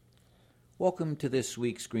Welcome to this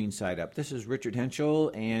week's Green Side Up. This is Richard Henschel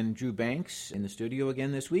and Drew Banks in the studio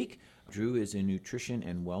again this week. Drew is a nutrition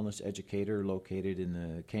and wellness educator located in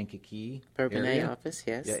the Kankakee Bourbonnais area. office,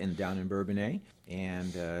 yes. Yeah, down in Bourbonnais.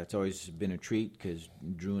 And it's always been a treat because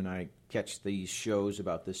Drew and I catch these shows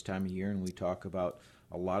about this time of year, and we talk about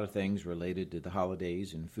a lot of things related to the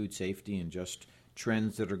holidays and food safety and just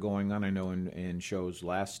trends that are going on. I know in shows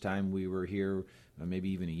last time we were here, maybe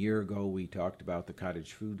even a year ago, we talked about the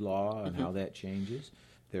cottage food law and how that changes.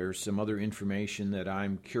 There's some other information that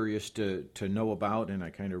I'm curious to know about, and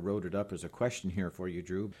I kind of wrote it up as a question here for you,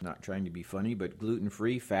 Drew. Not trying to be funny, but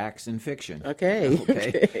gluten-free facts and fiction.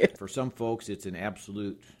 Okay. For some folks, it's an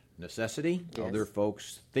absolute necessity. Yes. Other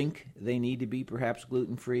folks think they need to be perhaps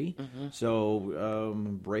gluten-free. So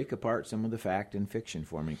break apart some of the fact and fiction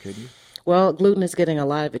for me, could you? Well, gluten is getting a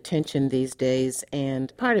lot of attention these days,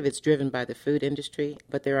 and part of it's driven by the food industry,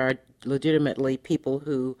 but there are legitimately people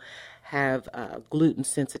who have gluten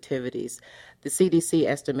sensitivities. The CDC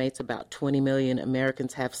estimates about 20 million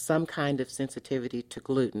Americans have some kind of sensitivity to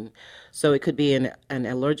gluten. So it could be an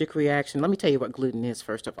allergic reaction. Let me tell you what gluten is,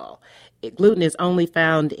 first of all. Gluten is only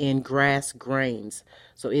found in grass grains.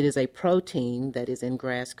 So it is a protein that is in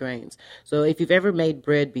grass grains. So if you've ever made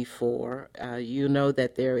bread before, you know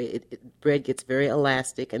that bread gets very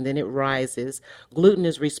elastic and then it rises. Gluten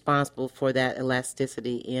is responsible for that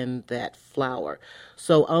elasticity in that flour.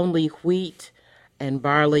 So only wheat and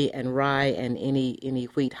barley and rye and any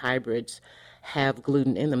wheat hybrids have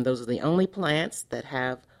gluten in them. Those are the only plants that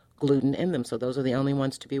have gluten in them, so those are the only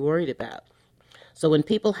ones to be worried about. So when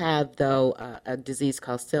people have, though, a disease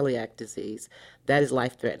called celiac disease, that is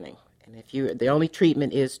life-threatening. And the only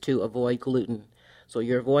treatment is to avoid gluten. So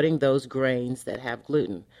you're avoiding those grains that have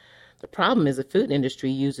gluten. The problem is the food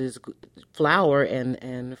industry uses flour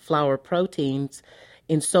and flour proteins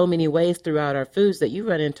in so many ways throughout our foods that you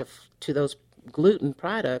run into those gluten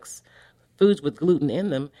products, foods with gluten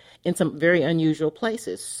in them, in some very unusual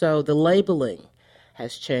places. So the labeling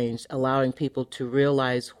has changed, allowing people to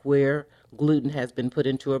realize where gluten has been put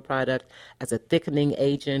into a product as a thickening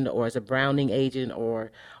agent or as a browning agent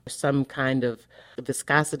or some kind of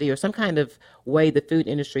viscosity or some kind of way the food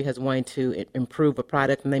industry has wanted to improve a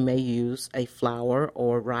product, and they may use a flour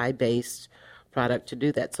or rye-based product to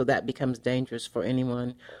do that. So that becomes dangerous for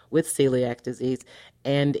anyone with celiac disease.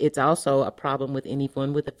 And it's also a problem with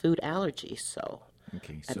anyone with a food allergy.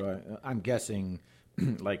 Okay, so I'm guessing,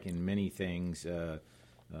 like in many things, a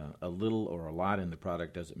little or a lot in the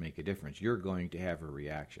product doesn't make a difference. You're going to have a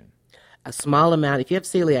reaction. A small amount, if you have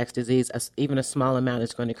celiac disease, even a small amount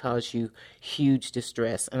is going to cause you huge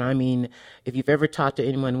distress. And I mean, if you've ever talked to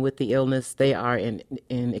anyone with the illness, they are in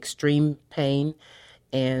extreme pain,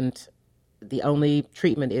 and the only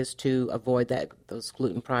treatment is to avoid those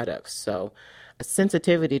gluten products. So a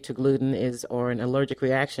sensitivity to gluten or an allergic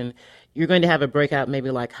reaction, you're going to have a breakout maybe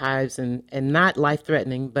like hives and not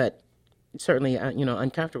life-threatening, but certainly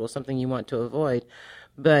uncomfortable, something you want to avoid.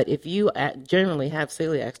 But if you generally have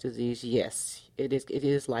celiac disease, yes, it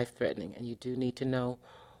is life-threatening, and you do need to know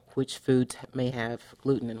which foods may have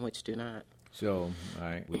gluten and which do not. So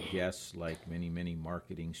I would guess, like many, many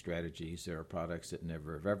marketing strategies, there are products that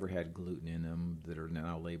never have ever had gluten in them that are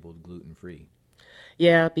now labeled gluten-free.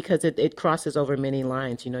 Yeah, because it crosses over many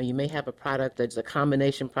lines. You may have a product that's a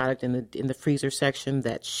combination product in the freezer section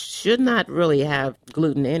that should not really have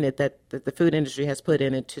gluten in it, that the food industry has put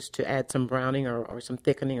in it just to add some browning or some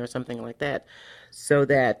thickening or something like that, so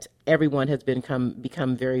that everyone has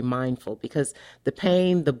become very mindful, because the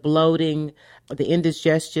pain, the bloating, the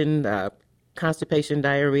indigestion, constipation,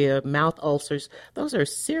 diarrhea, mouth ulcers, those are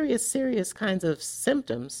serious, serious kinds of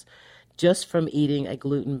symptoms just from eating a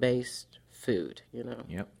gluten-based food,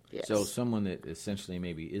 Yep. Yes. So someone that essentially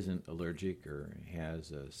maybe isn't allergic or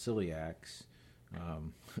has celiacs,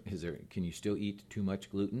 can you still eat too much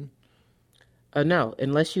gluten? No,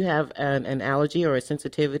 unless you have an allergy or a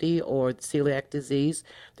sensitivity or celiac disease,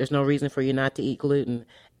 there's no reason for you not to eat gluten.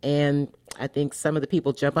 And I think some of the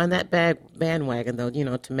people jump on that bandwagon, though,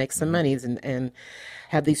 to make some money and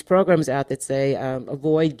have these programs out that say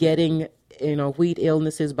avoid getting wheat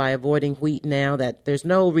illnesses by avoiding wheat now, that there's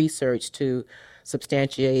no research to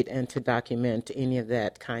substantiate and to document any of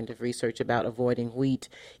that kind of research about avoiding wheat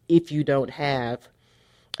if you don't have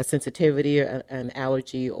a sensitivity, an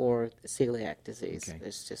allergy, or celiac disease. Okay.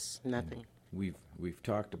 There's just nothing. We've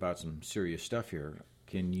talked about some serious stuff here.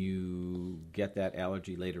 can you get that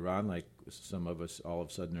allergy later on? Like some of us all of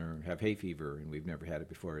a sudden have hay fever and we've never had it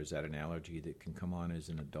before. Is that an allergy that can come on as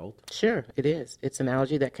an adult? Sure, it is. It's an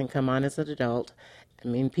allergy that can come on as an adult. I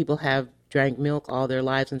mean, people have drank milk all their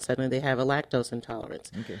lives and suddenly they have a lactose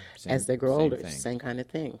intolerance. Okay. As they grow older, thing. same kind of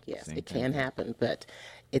thing. Yes, Same it kind can of thing. happen, but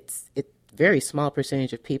it's very small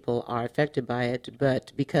percentage of people are affected by it.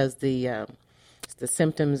 But because the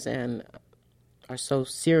symptoms and are so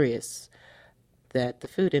serious, that the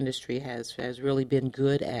food industry has really been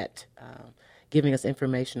good at giving us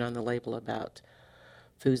information on the label about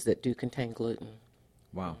foods that do contain gluten.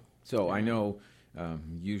 Wow. So I know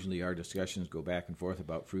usually our discussions go back and forth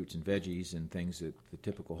about fruits and veggies and things that the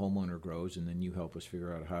typical homeowner grows, and then you help us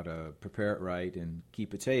figure out how to prepare it right and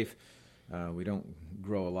keep it safe. We don't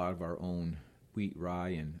grow a lot of our own wheat,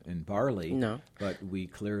 rye, and barley, No. but we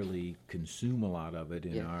clearly consume a lot of it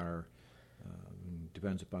in Yeah. our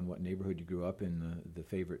depends upon what neighborhood you grew up in, the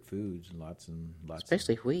favorite foods, lots and lots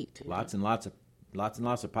Especially wheat. lots and lots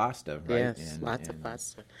of pasta, right? Yes, lots of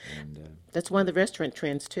pasta. And That's one of the restaurant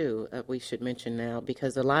trends, too, we should mention now,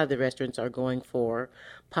 because a lot of the restaurants are going for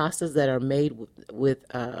pastas that are made with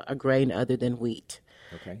a grain other than wheat.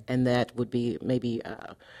 okay. And that would be maybe,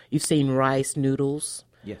 you've seen rice noodles.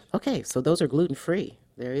 Yes. Okay, so those are gluten-free.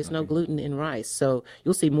 There is no gluten in rice. So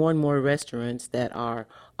you'll see more and more restaurants that are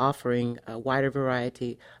offering a wider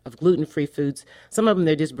variety of gluten-free foods. Some of them,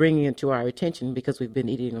 they're just bringing it to our attention because we've been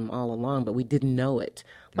eating them all along, but we didn't know it,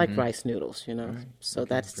 like rice noodles, you know. Right. So Okay,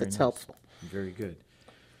 that's very nice. helpful. Very good.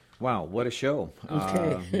 Wow, what a show.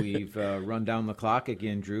 Okay. We've run down the clock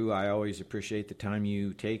again, Drew. I always appreciate the time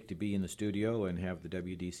you take to be in the studio and have the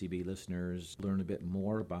WDCB listeners learn a bit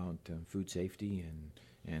more about food safety.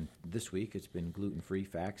 And this week it's been gluten-free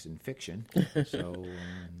facts and fiction. So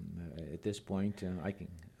at this point,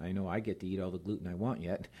 I know I get to eat all the gluten I want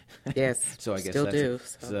yet. Yes, So I guess still that's do.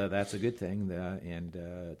 so that's a good thing. And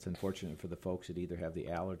it's unfortunate for the folks that either have the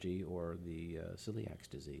allergy or the celiac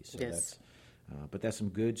disease. So Yes. but that's some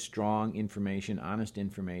good, strong information, honest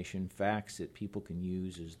information, facts that people can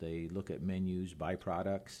use as they look at menus, buy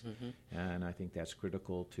products, and I think that's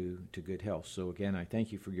critical to good health. So again, I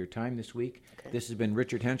thank you for your time this week. Okay. This has been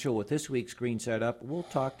Richard Henschel with this week's Green Side Up. We'll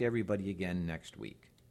talk to everybody again next week.